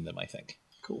agreement between them, I think.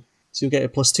 Cool. So you'll get a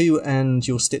 +2 and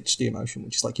you'll stitch the emotion,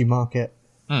 which is you mark it.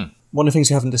 Mm. One of the things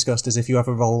we haven't discussed is if you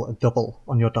ever roll a double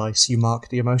on your dice, you mark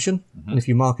the emotion. Mm-hmm. And if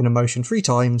you mark an emotion 3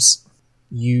 times,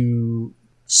 you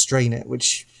strain it,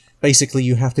 which basically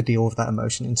you have to deal with that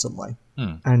emotion in some way.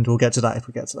 Mm. And we'll get to that if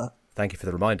we get to that. Thank you for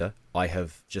the reminder. I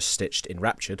have just stitched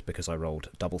Enraptured because I rolled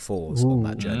double 4s on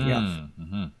that journey.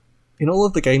 Mm-hmm. In all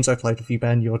of the games I've played with you,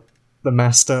 Ben, you're the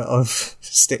master of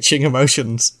stitching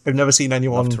emotions. I've never seen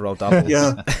anyone... Love to roll doubles.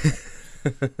 Yeah.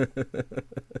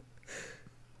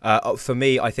 For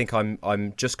me, I think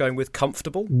I'm just going with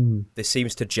comfortable. This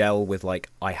seems to gel with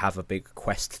I have a big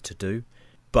quest to do,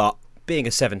 but being a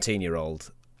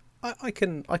 17-year-old, I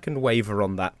can waver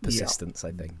on that persistence.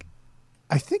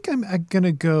 I think I'm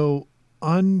gonna go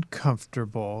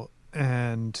uncomfortable,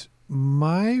 and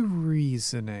my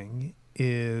reasoning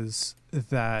is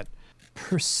that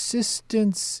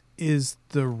persistence is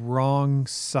the wrong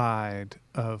side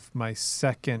of my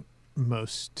second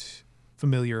most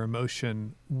familiar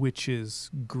emotion, which is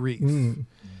grief.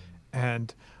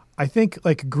 And I think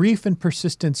grief and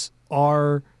persistence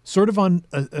are sort of on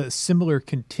a similar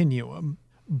continuum,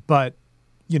 but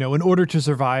in order to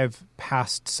survive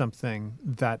past something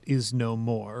that is no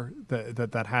more,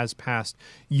 that has passed,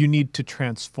 you need to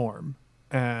transform.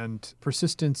 And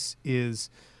persistence is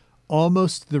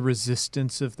almost the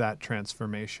resistance of that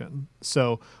transformation.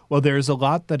 So while there's a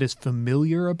lot that is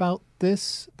familiar about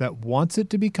this, that wants it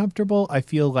to be comfortable, I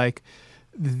feel like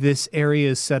this area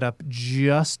is set up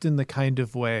just in the kind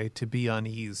of way to be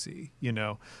uneasy.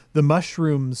 The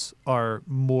mushrooms are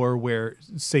more where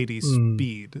Sadie's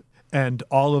speed, and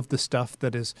all of the stuff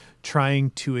that is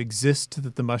trying to exist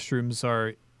that the mushrooms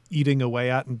are eating away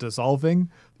at and dissolving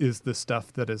is the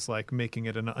stuff that is making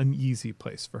it an uneasy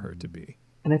place for her to be.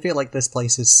 And I feel like this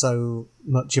place is so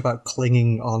much about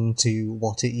clinging on to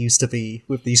what it used to be,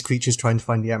 with these creatures trying to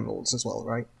find the emeralds as well,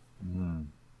 right?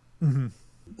 Mm-hmm.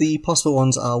 The possible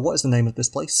ones are, what is the name of this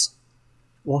place?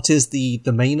 What is the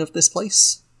domain of this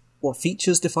place? What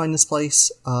features define this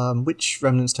place? Which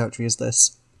remnant's territory is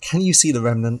this? Can you see the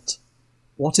Remnant?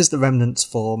 What is the Remnant's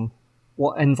form?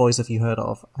 What envoys have you heard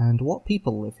of? And what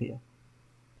people live here?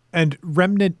 And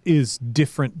Remnant is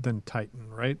different than Titan,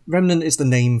 right? Remnant is the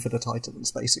name for the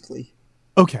Titans, basically.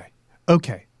 Okay.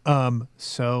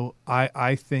 So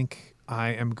I think I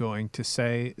am going to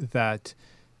say that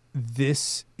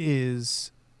this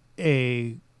is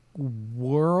a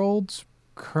world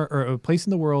or a place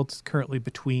in the world currently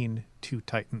between two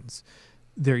Titans.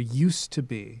 There used to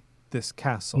be this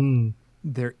castle.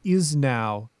 There is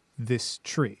now this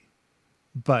tree,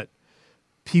 but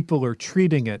people are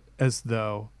treating it as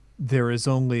though there is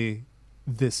only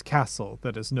this castle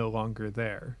that is no longer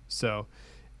there. So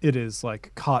it is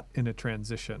like caught in a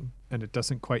transition and it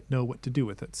doesn't quite know what to do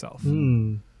with itself.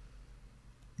 I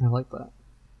like that.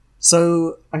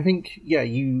 So I think,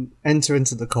 you enter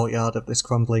into the courtyard of this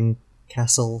crumbling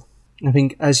castle. I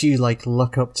think as you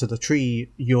look up to the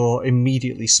tree, you're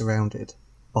immediately surrounded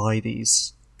by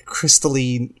these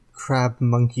crystalline crab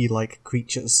monkey-like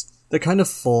creatures that kind of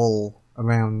fall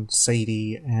around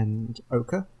Sadie and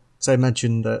Oka. So I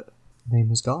imagine that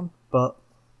name is gone, but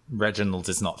Reginald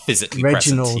is not physically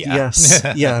Reginald, present. yes.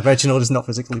 Yeah, Reginald is not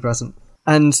physically present.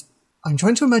 And I'm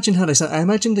trying to imagine how they sound. I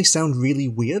imagine they sound really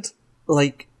weird.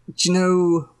 Like, do you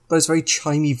know those very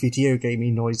chimey video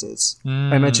gamey noises?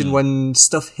 I imagine when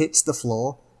stuff hits the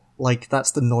floor,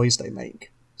 that's the noise they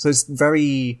make. So it's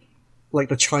very like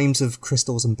the chimes of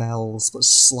crystals and bells, but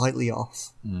slightly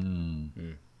off.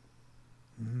 And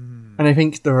I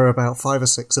think there are about 5 or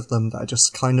 6 of them that are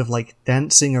just kind of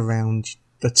dancing around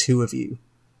the two of you.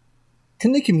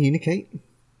 Can they communicate?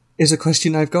 Is a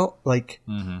question I've got.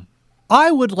 I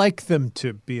would like them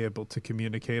to be able to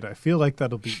communicate. I feel like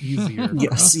that'll be easier.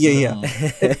 Yes, yeah.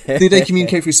 Do they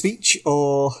communicate through speech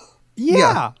or?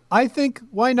 Yeah, I think,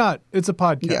 why not? It's a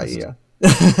podcast. Yeah.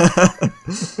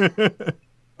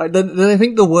 Then I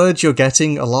think the word you're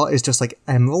getting a lot is just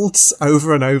emeralds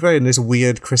over and over in this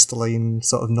weird crystalline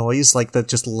sort of noise, that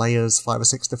just layers 5 or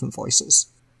 6 different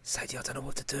voices. Sadie, I don't know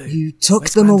what to do. You took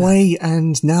them away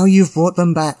and now you've brought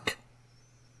them back.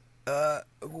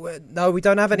 No, we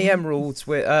don't have any emeralds.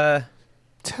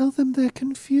 Tell them they're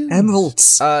confused.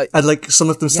 Emeralds! And some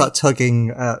of them start tugging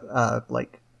at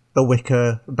the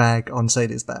wicker bag on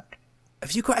Sadie's back.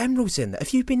 Have you got emeralds in there?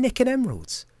 Have you been nicking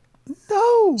emeralds?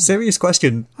 No! Serious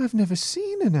question. I've never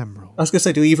seen an emerald. I was going to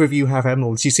say, do either of you have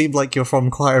emeralds? You seem like you're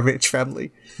from quite a rich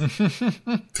family.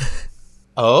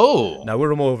 Oh! No,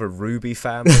 we're more of a ruby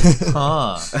family.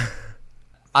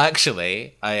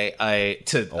 Actually, I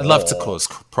love to cause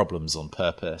problems on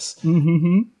purpose.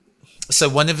 So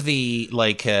one of the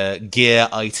gear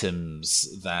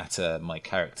items that my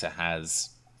character has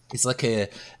is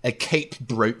a cape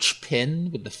brooch pin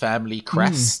with the family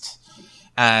crest.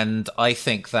 And I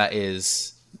think that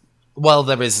is, well,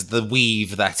 there is the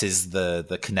weave that is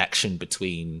the connection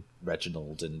between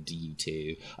Reginald and you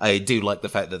two. I do like the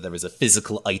fact that there is a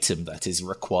physical item that is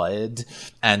required,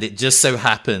 and it just so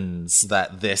happens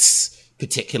that this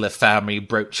particular family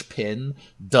brooch pin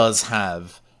does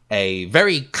have a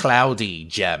very cloudy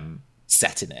gem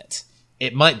set in it.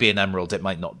 It might be an emerald, it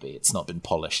might not be. It's not been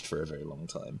polished for a very long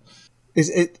time.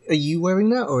 Are you wearing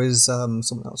that, or is someone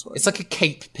else wearing it? It's like a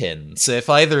cape pin. So if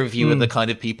either of you are the kind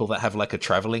of people that have a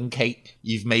traveling cape,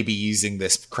 you've maybe using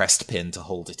this crest pin to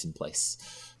hold it in place.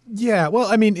 Yeah, well,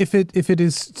 I mean, if it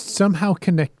is somehow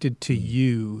connected to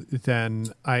you,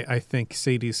 then I think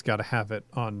Sadie's got to have it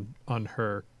on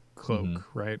her cloak,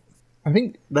 right? I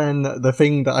think then the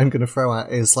thing that I'm going to throw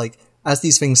at is as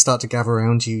these things start to gather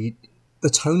around you, the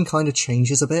tone kind of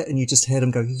changes a bit, and you just hear them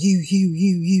go, you.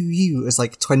 It's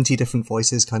 20 different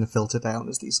voices kind of filter down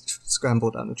as these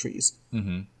scramble down the trees.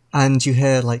 And you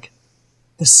hear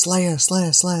the Slayer,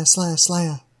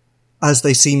 as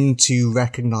they seem to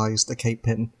recognise the cape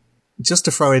pin. Just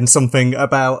to throw in something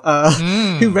about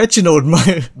who Reginald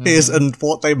is and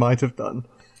what they might have done.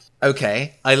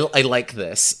 Okay, I like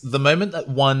this. The moment that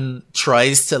one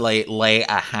tries to lay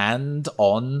a hand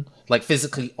on,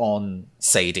 physically on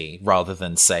Sadie, rather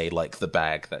than say the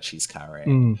bag that she's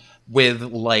carrying, with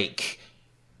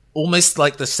almost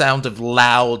the sound of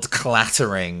loud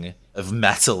clattering of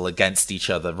metal against each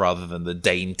other rather than the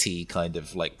dainty kind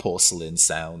of porcelain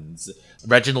sounds.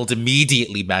 Reginald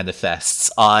immediately manifests,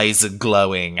 eyes are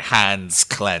glowing, hands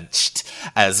clenched,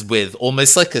 as with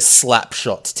almost a slap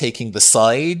shot taking the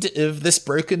side of this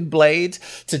broken blade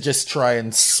to just try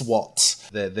and swat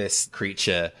this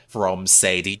creature from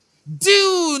Sadie.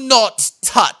 Do not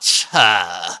touch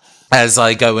her! As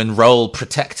I go and roll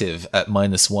protective at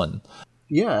 -1.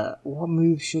 Yeah, what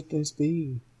move should this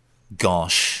be?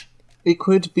 Gosh. It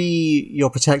could be your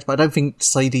protect, but I don't think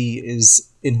Sadie is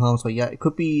in harm's way yet. It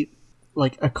could be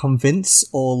like a convince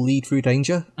or lead through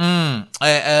danger.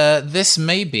 This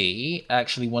may be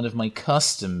actually one of my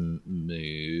custom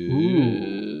moves.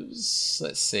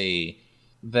 Let's see.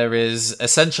 There is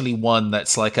essentially one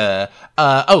that's like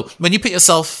when you put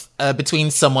yourself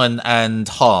between someone and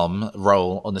harm,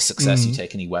 roll on a success, you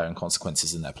take anywhere and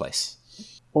consequences in their place.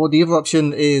 Or the other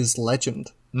option is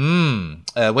legend.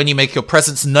 When you make your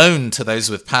presence known to those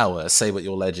with power, say what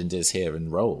your legend is here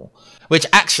and roll. Which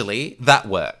actually, that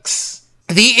works.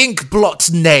 The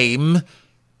Inkblot name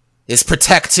is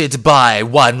protected by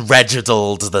one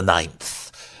Reginald the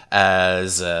Ninth.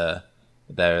 As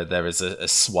there is a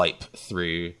swipe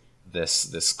through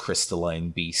this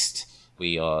crystalline beast.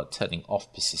 We are turning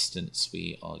off persistence.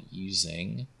 We are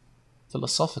using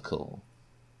philosophical.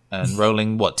 And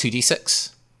rolling,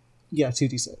 2d6? Yeah,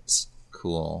 2d6.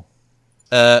 Cool.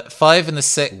 5 and a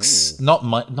 6,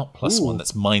 not plus 1,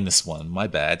 that's -1, my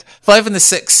bad. 5 and a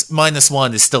 6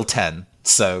 -1 is still 10,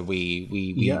 so we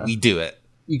do it.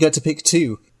 You get to pick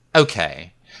 2.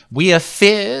 Okay. We are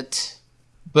feared,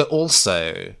 but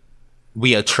also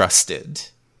we are trusted.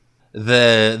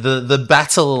 The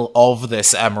battle of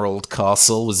this Emerald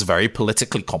Castle was very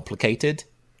politically complicated.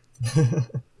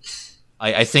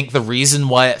 I think the reason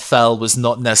why it fell was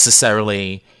not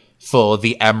necessarily for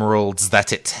the emeralds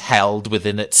that it held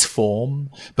within its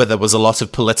form, but there was a lot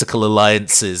of political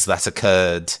alliances that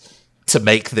occurred to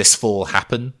make this fall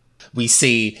happen. We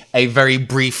see a very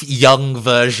brief young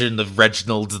version of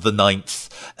Reginald the Ninth,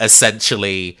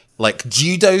 essentially like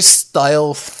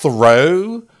judo-style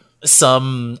throw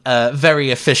some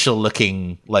very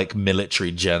official-looking like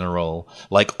military general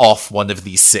like off one of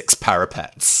these 6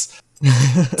 parapets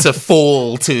to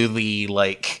fall to the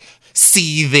like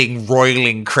seething,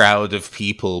 roiling crowd of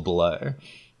people below.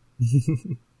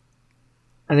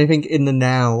 And I think in the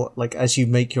now, like as you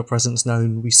make your presence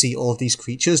known, we see all of these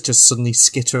creatures just suddenly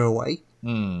skitter away.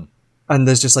 And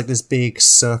there's just like this big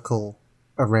circle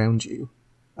around you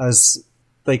as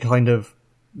they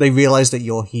realize that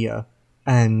you're here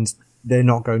and they're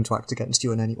not going to act against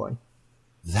you in any way.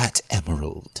 That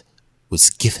emerald was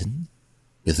given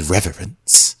with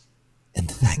reverence and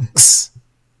thanks.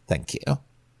 Thank you.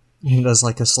 And there's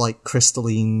like a slight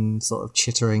crystalline sort of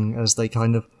chittering as they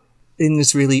kind of, in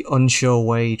this really unsure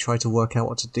way, try to work out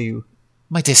what to do.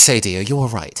 My dear Sadie, are you all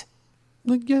right?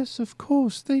 Yes, of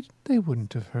course. They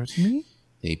wouldn't have hurt me.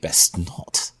 They best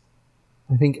not.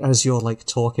 I think as you're like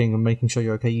talking and making sure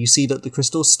you're okay, you see that the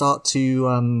crystals start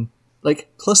to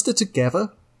like cluster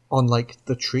together on like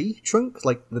the tree trunk,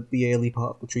 like the early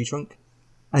part of the tree trunk,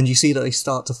 and you see that they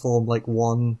start to form like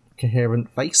one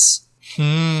coherent face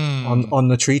on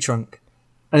the tree trunk.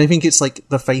 And I think it's like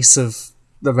the face of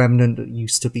the remnant that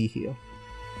used to be here.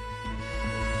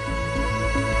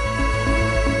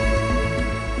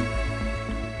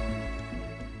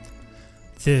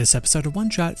 This episode of One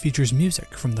Shot features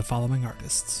music from the following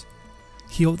artists: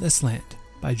 Heal This Land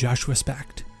by Joshua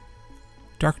Specht,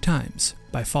 Dark Times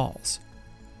by Falls,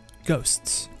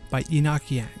 Ghosts by Enoch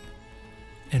Yang,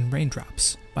 and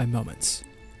Raindrops by Moments.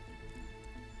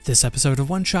 This episode of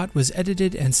One Shot was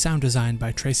edited and sound designed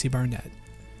by Tracy Barnett.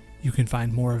 You can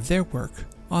find more of their work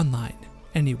online,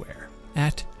 anywhere,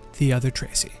 at The Other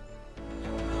Tracy.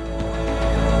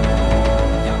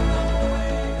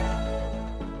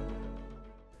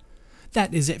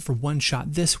 That is it for One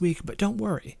Shot this week, but don't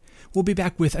worry. We'll be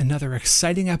back with another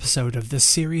exciting episode of this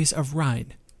series of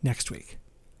Ryne next week.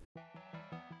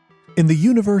 In the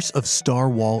universe of Star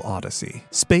Wall Odyssey,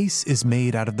 space is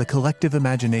made out of the collective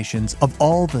imaginations of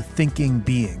all the thinking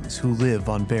beings who live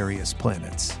on various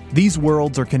planets. These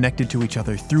worlds are connected to each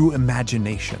other through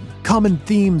imagination. Common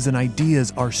themes and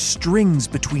ideas are strings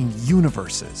between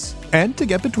universes. And to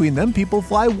get between them, people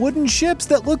fly wooden ships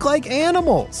that look like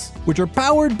animals, which are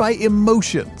powered by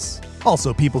emotions.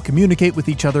 Also, people communicate with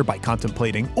each other by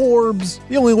contemplating orbs.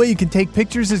 The only way you can take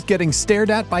pictures is getting stared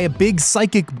at by a big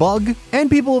psychic bug. And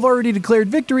people have already declared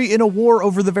victory in a war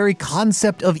over the very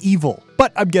concept of evil.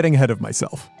 But I'm getting ahead of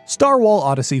myself. Star Wall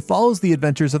Odyssey follows the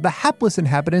adventures of the hapless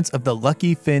inhabitants of the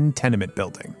Lucky Finn tenement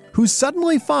building, who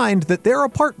suddenly find that their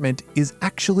apartment is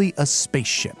actually a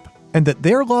spaceship, and that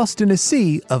they're lost in a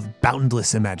sea of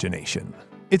boundless imagination.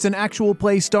 It's an actual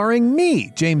play starring me,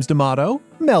 James D'Amato,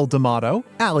 Mel D'Amato,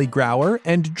 Ali Grauer,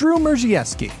 and Drew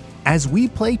Merzieski, as we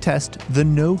playtest the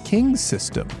No Kings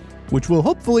system, which will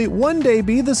hopefully one day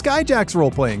be the Skyjacks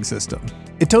role-playing system.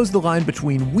 It toes the line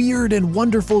between weird and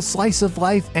wonderful slice of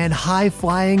life and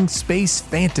high-flying space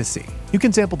fantasy. You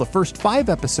can sample the first 5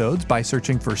 episodes by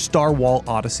searching for Star Wall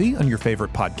Odyssey on your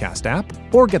favorite podcast app,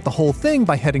 or get the whole thing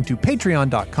by heading to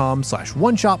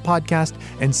patreon.com/oneshotpodcast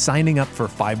and signing up for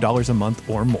 $5 a month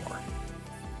or more.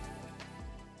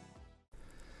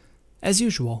 As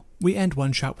usual, we end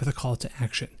One Shot with a call to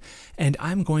action, and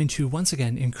I'm going to once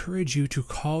again encourage you to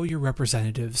call your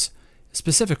representatives,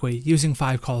 specifically using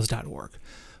 5calls.org.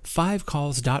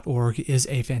 5calls.org is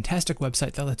a fantastic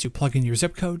website that lets you plug in your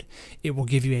zip code. It will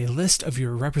give you a list of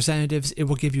your representatives, it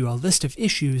will give you a list of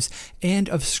issues, and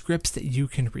of scripts that you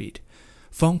can read.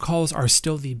 Phone calls are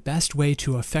still the best way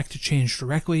to affect change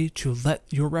directly, to let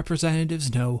your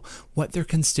representatives know what their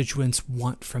constituents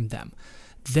want from them.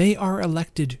 They are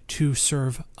elected to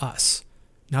serve us,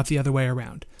 not the other way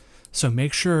around. So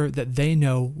make sure that they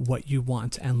know what you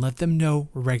want and let them know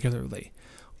regularly.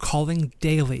 Calling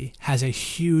daily has a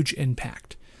huge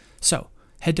impact. So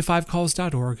head to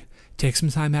 5calls.org, take some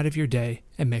time out of your day,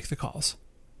 and make the calls.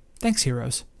 Thanks,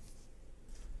 heroes.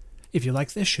 If you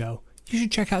like this show, you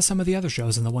should check out some of the other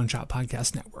shows in the One Shot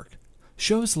Podcast Network.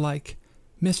 Shows like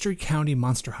Mystery County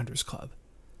Monster Hunters Club.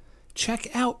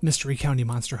 Check out Mystery County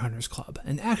Monster Hunters Club,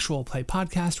 an actual play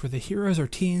podcast where the heroes are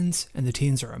teens and the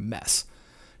teens are a mess.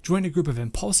 Join a group of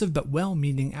impulsive but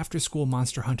well-meaning after-school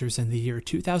monster hunters in the year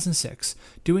 2006,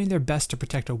 doing their best to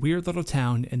protect a weird little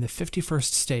town in the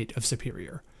 51st state of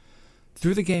Superior.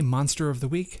 Through the game Monster of the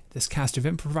Week, this cast of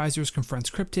improvisers confronts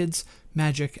cryptids,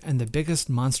 magic, and the biggest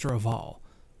monster of all,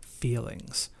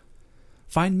 feelings.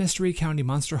 Find Mystery County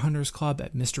Monster Hunters Club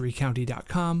at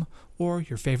mysterycounty.com or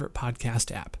your favorite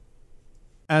podcast app.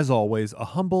 As always, a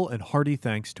humble and hearty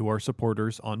thanks to our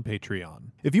supporters on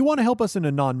Patreon. If you want to help us in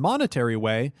a non-monetary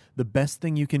way, the best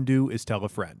thing you can do is tell a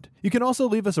friend. You can also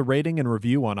leave us a rating and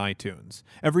review on iTunes.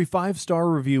 Every 5-star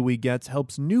review we get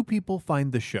helps new people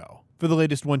find the show. For the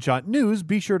latest One Shot news,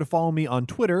 be sure to follow me on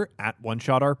Twitter at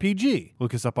OneShotRPG.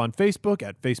 Look us up on Facebook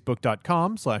at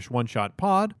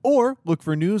facebook.com/OneShotPod, or look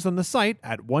for news on the site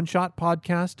at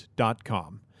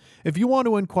OneShotPodcast.com. If you want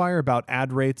to inquire about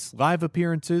ad rates, live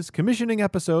appearances, commissioning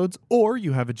episodes, or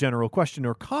you have a general question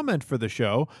or comment for the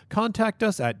show, contact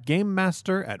us at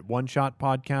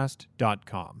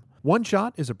GameMaster@OneShotPodcast.com. One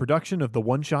Shot is a production of the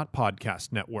One Shot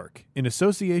Podcast Network, in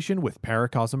association with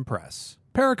Paracosm Press.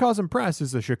 Paracosm Press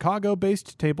is a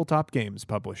Chicago-based tabletop games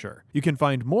publisher. You can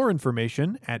find more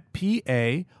information at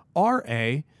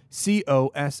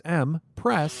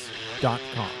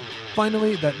PARACOSMpress.com.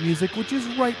 Finally, that music, which is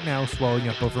right now swelling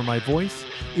up over my voice,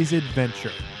 is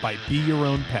Adventure by Be Your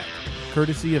Own Pet,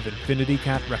 courtesy of Infinity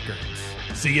Cat Records.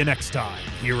 See you next time,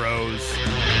 heroes.